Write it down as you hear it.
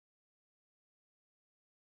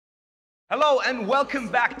Hello and welcome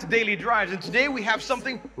back to Daily Drives, and today we have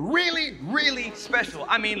something really special.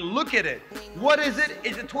 I mean, look at it. What is it?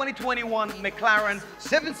 It's a 2021 McLaren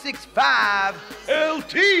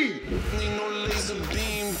 765LT.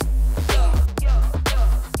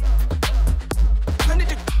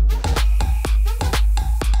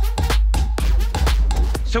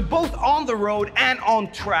 So both on the road and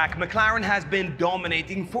on track, McLaren has been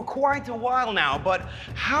dominating for quite a while now, but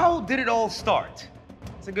how did it all start?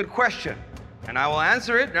 It's a good question, and I will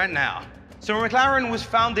answer it right now. So McLaren was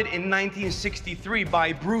founded in 1963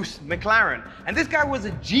 by Bruce McLaren, and this guy was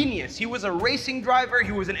a genius. He was a racing driver,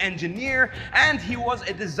 he was an engineer, and he was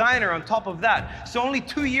a designer on top of that. So only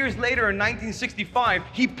 2 years later, in 1965,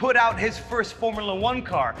 he put out his first Formula One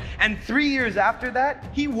car, and 3 years after that,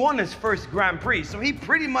 he won his first Grand Prix, so he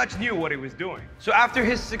pretty much knew what he was doing. So after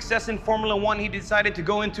his success in Formula One, he decided to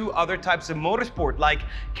go into other types of motorsport, like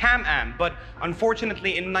Can-Am, but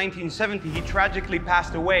unfortunately in 1970, he tragically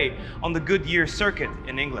passed away on the Goodyear circuit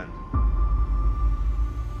in England.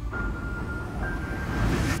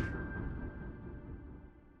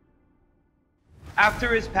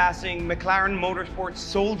 After his passing, McLaren Motorsport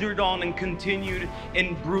soldiered on and continued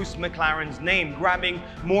in Bruce McLaren's name, grabbing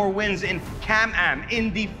more wins in Can-Am,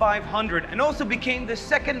 Indy 500, and also became the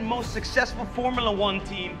second most successful Formula One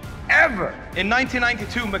team ever. In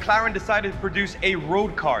 1992, McLaren decided to produce a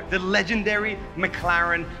road car, the legendary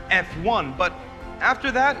McLaren F1, but after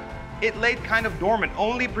that, it laid kind of dormant,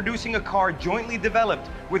 only producing a car jointly developed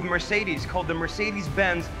with Mercedes called the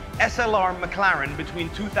Mercedes-Benz SLR McLaren between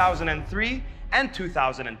 2003 and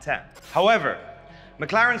 2010. However,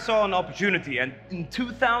 McLaren saw an opportunity, and in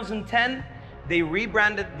 2010, they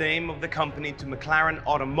rebranded the name of the company to McLaren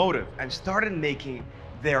Automotive and started making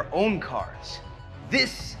their own cars.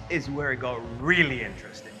 This is where it got really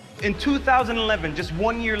interesting. In 2011, just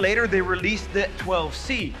 1 year later, they released the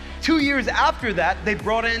 12C. 2 years after that, they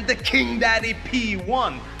brought in the King Daddy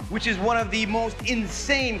P1, which is one of the most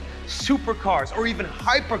insane supercars or even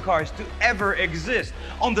hypercars to ever exist,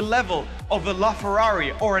 on the level of a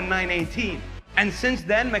LaFerrari or a 918. And since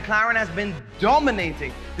then, McLaren has been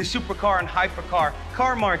dominating the supercar and hypercar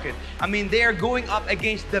car market. I mean, they are going up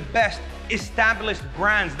against the best established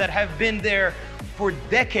brands that have been there for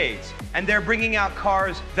decades, and they're bringing out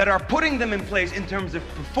cars that are putting them in place in terms of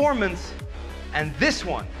performance, and this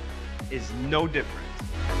one is no different.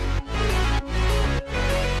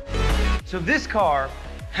 So this car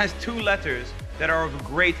has two letters that are of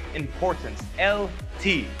great importance.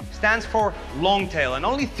 LT stands for long tail, and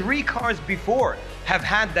only 3 cars before have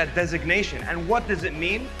had that designation. And what does it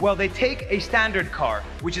mean? Well, they take a standard car,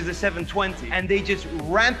 which is a 720, and they just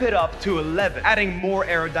ramp it up to 11, adding more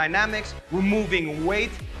aerodynamics, removing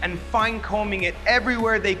weight, and fine-combing it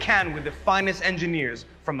everywhere they can with the finest engineers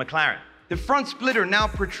from McLaren. The front splitter now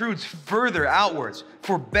protrudes further outwards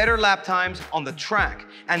for better lap times on the track,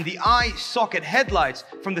 and the eye socket headlights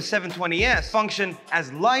from the 720S function as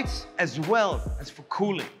lights as well as for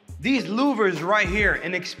cooling. These louvers right here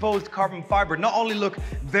in exposed carbon fiber not only look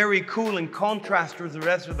very cool in contrast with the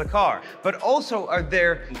rest of the car, but also are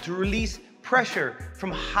there to release pressure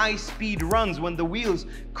from high-speed runs when the wheels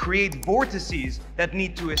create vortices that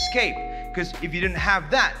need to escape. Because if you didn't have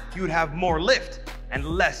that, you would have more lift and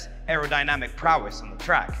less aerodynamic prowess on the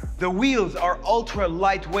track. The wheels are ultra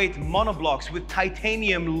lightweight monoblocks with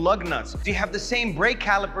titanium lug nuts. So you have the same brake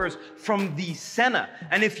calipers from the Senna,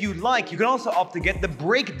 and if you like, you can also opt to get the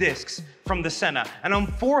brake discs from the Senna. And on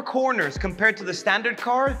 4 corners compared to the standard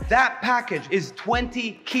car, that package is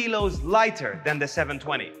 20 kilos lighter than the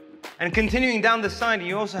 720. And continuing down the side,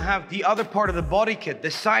 you also have the other part of the body kit, the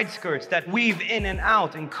side skirts that weave in and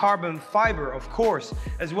out in carbon fiber, of course,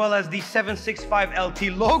 as well as the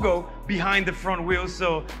 765LT logo behind the front wheels,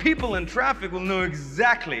 so people in traffic will know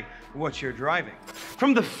exactly what you're driving.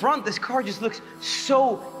 From the front, this car just looks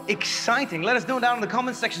so exciting. Let us know down in the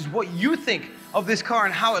comment sections what you think of this car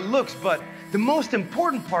and how it looks, but the most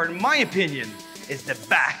important part, in my opinion, is the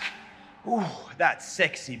back. Ooh, that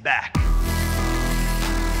sexy back.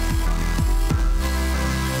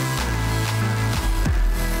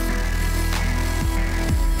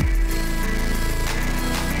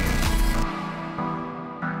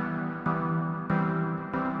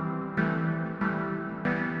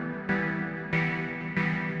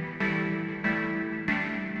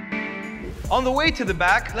 On the way to the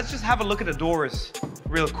back, let's just have a look at the doors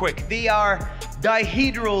real quick. They are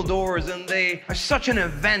dihedral doors, and they are such an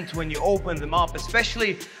event when you open them up,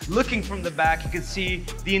 especially looking from the back. You can see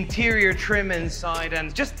the interior trim inside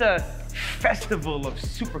and just a festival of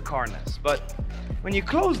supercarness. But when you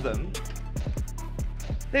close them,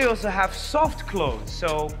 they also have soft close,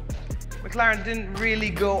 so McLaren didn't really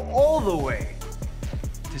go all the way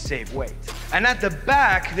to save weight. And at the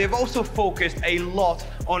back, they've also focused a lot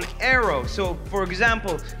on aero. So for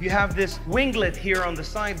example, you have this winglet here on the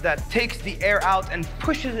side that takes the air out and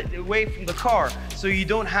pushes it away from the car, so you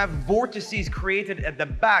don't have vortices created at the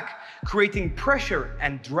back, creating pressure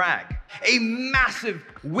and drag. A massive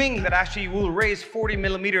wing that actually will raise 40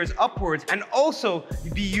 millimeters upwards and also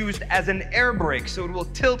be used as an air brake, so it will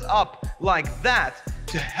tilt up like that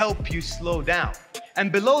to help you slow down. And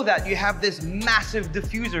below that, you have this massive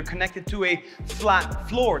diffuser connected to a flat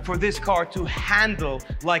floor for this car to handle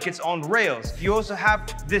like it's on rails. You also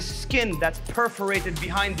have this skin that's perforated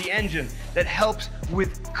behind the engine that helps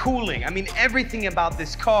with cooling. I mean, everything about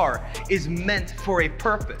this car is meant for a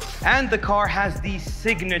purpose. And the car has the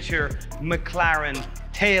signature McLaren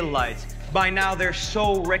taillights. By now, they're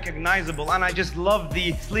so recognizable, and I just love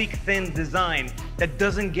the sleek, thin design that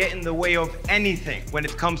doesn't get in the way of anything when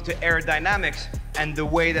it comes to aerodynamics and the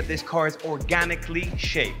way that this car is organically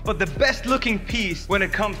shaped. But the best looking piece when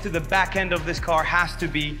it comes to the back end of this car has to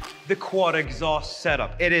be the quad exhaust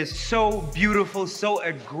setup. It is so beautiful, so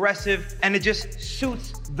aggressive, and it just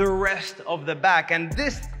suits the rest of the back. And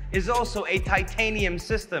this is also a titanium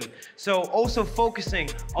system, so also focusing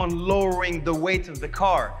on lowering the weight of the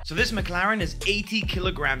car. So this McLaren is 80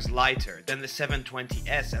 kilograms lighter than the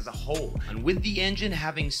 720S as a whole, and with the engine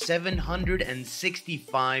having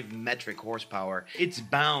 765 metric horsepower, it's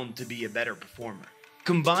bound to be a better performer.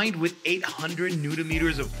 Combined with 800 newton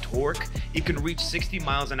meters of torque, it can reach 60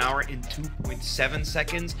 miles an hour in 2.7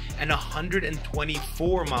 seconds and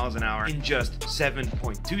 124 miles an hour in just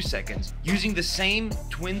 7.2 seconds, using the same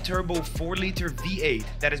twin-turbo 4-liter V8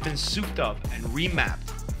 that has been souped up and remapped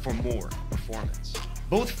for more performance.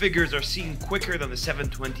 Both figures are seen quicker than the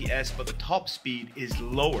 720S, but the top speed is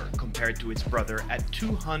lower compared to its brother at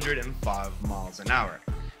 205 miles an hour.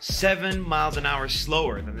 7 miles an hour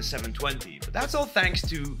slower than the 720, but that's all thanks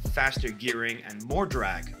to faster gearing and more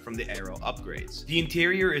drag from the aero upgrades. The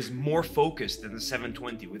interior is more focused than the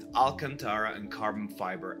 720 with Alcantara and carbon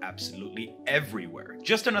fiber absolutely everywhere.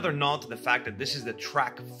 Just another nod to the fact that this is the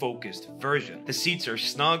track-focused version. The seats are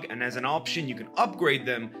snug, and as an option you can upgrade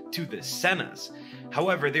them to the Sennas.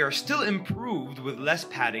 However, they are still improved with less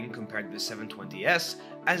padding compared to the 720S,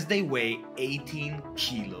 as they weigh 18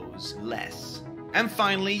 kilos less. And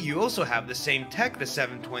finally, you also have the same tech the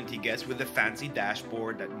 720 gets with the fancy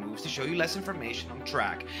dashboard that moves to show you less information on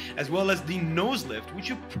track, as well as the nose lift, which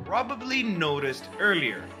you probably noticed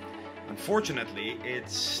earlier. Unfortunately,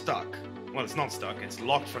 it's stuck. Well, it's not stuck, it's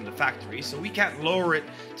locked from the factory, so we can't lower it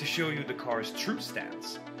to show you the car's true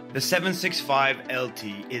stance. The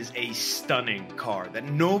 765LT is a stunning car that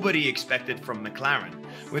nobody expected from McLaren.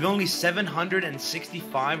 With only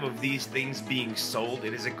 765 of these things being sold,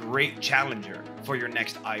 it is a great challenger for your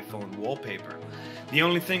next iPhone wallpaper. The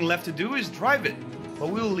only thing left to do is drive it, but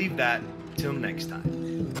we'll leave that till next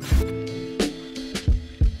time.